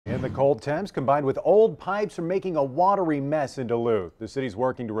And the cold temps combined with old pipes are making a watery mess in Duluth. The city's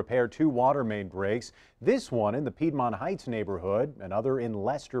working to repair two water main breaks. This one in the Piedmont Heights neighborhood, another in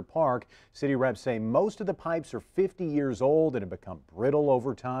Lester Park. City reps say most of the pipes are 50 years old and have become brittle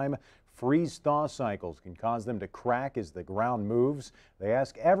over time. Freeze-thaw cycles can cause them to crack as the ground moves. They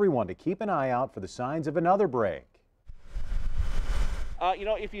ask everyone to keep an eye out for the signs of another break.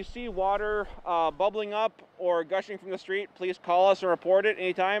 If you see water bubbling up or gushing from the street, please call us or report it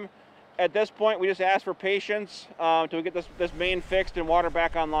anytime. At this point, we just ask for patience until we get this main fixed and water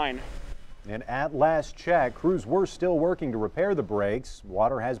back online. And at last check, crews were still working to repair the breaks.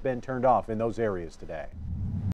 Water has been turned off in those areas today.